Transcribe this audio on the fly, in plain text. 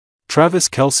Travis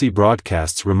Kelce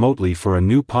broadcasts remotely for a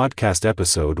new podcast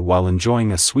episode while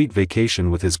enjoying a sweet vacation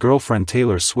with his girlfriend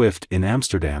Taylor Swift in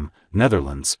Amsterdam,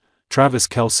 Netherlands. Travis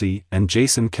Kelce and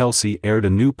Jason Kelce aired a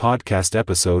new podcast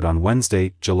episode on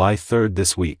Wednesday, July 3rd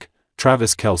this week.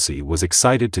 Travis Kelce was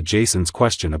excited to Jason's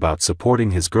question about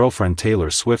supporting his girlfriend Taylor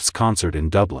Swift's concert in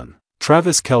Dublin.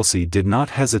 Travis Kelce did not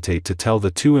hesitate to tell the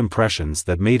two impressions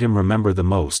that made him remember the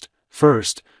most.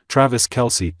 First, Travis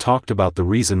Kelce talked about the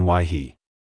reason why he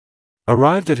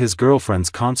arrived at his girlfriend's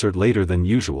concert later than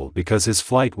usual because his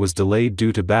flight was delayed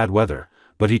due to bad weather,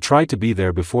 but he tried to be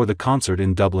there before the concert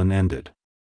in Dublin ended.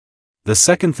 The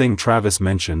second thing Travis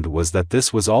mentioned was that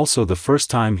this was also the first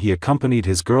time he accompanied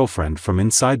his girlfriend from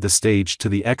inside the stage to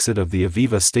the exit of the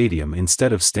Aviva Stadium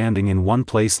instead of standing in one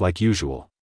place like usual.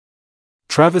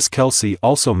 Travis Kelce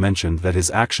also mentioned that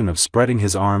his action of spreading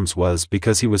his arms was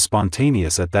because he was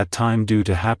spontaneous at that time due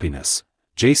to happiness.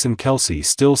 Jason Kelce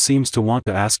still seems to want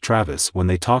to ask Travis when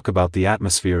they talk about the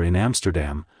atmosphere in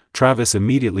Amsterdam. Travis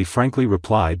immediately frankly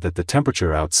replied that the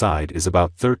temperature outside is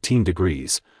about 13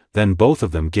 degrees, then both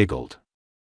of them giggled.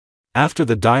 After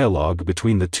the dialogue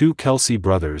between the two Kelce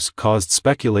brothers caused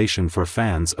speculation for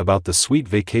fans about the sweet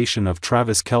vacation of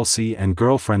Travis Kelce and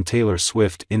girlfriend Taylor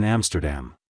Swift in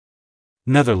Amsterdam,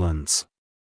 Netherlands.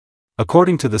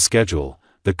 According to the schedule,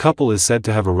 the couple is said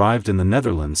to have arrived in the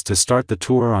Netherlands to start the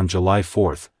tour on July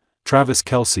 4th. Travis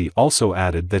Kelce also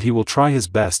added that he will try his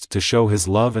best to show his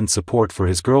love and support for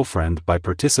his girlfriend by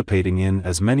participating in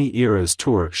as many Eras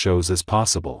Tour shows as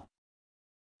possible.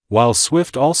 While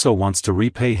Swift also wants to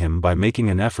repay him by making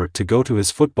an effort to go to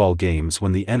his football games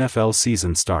when the NFL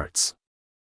season starts.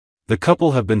 The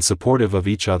couple have been supportive of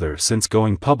each other since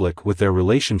going public with their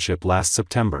relationship last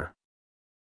September.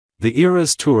 The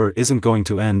Eras Tour isn't going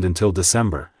to end until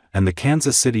December, and the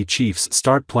Kansas City Chiefs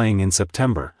start playing in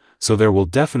September, so there will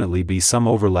definitely be some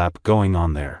overlap going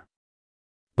on there.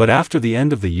 But after the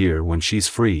end of the year when she's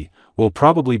free, we'll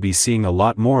probably be seeing a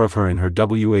lot more of her in her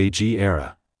WAG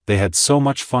era. They had so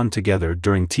much fun together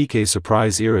during TK's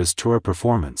surprise Eras Tour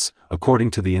performance. According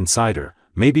to The Insider,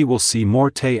 maybe we'll see more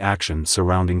Tay action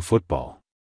surrounding football.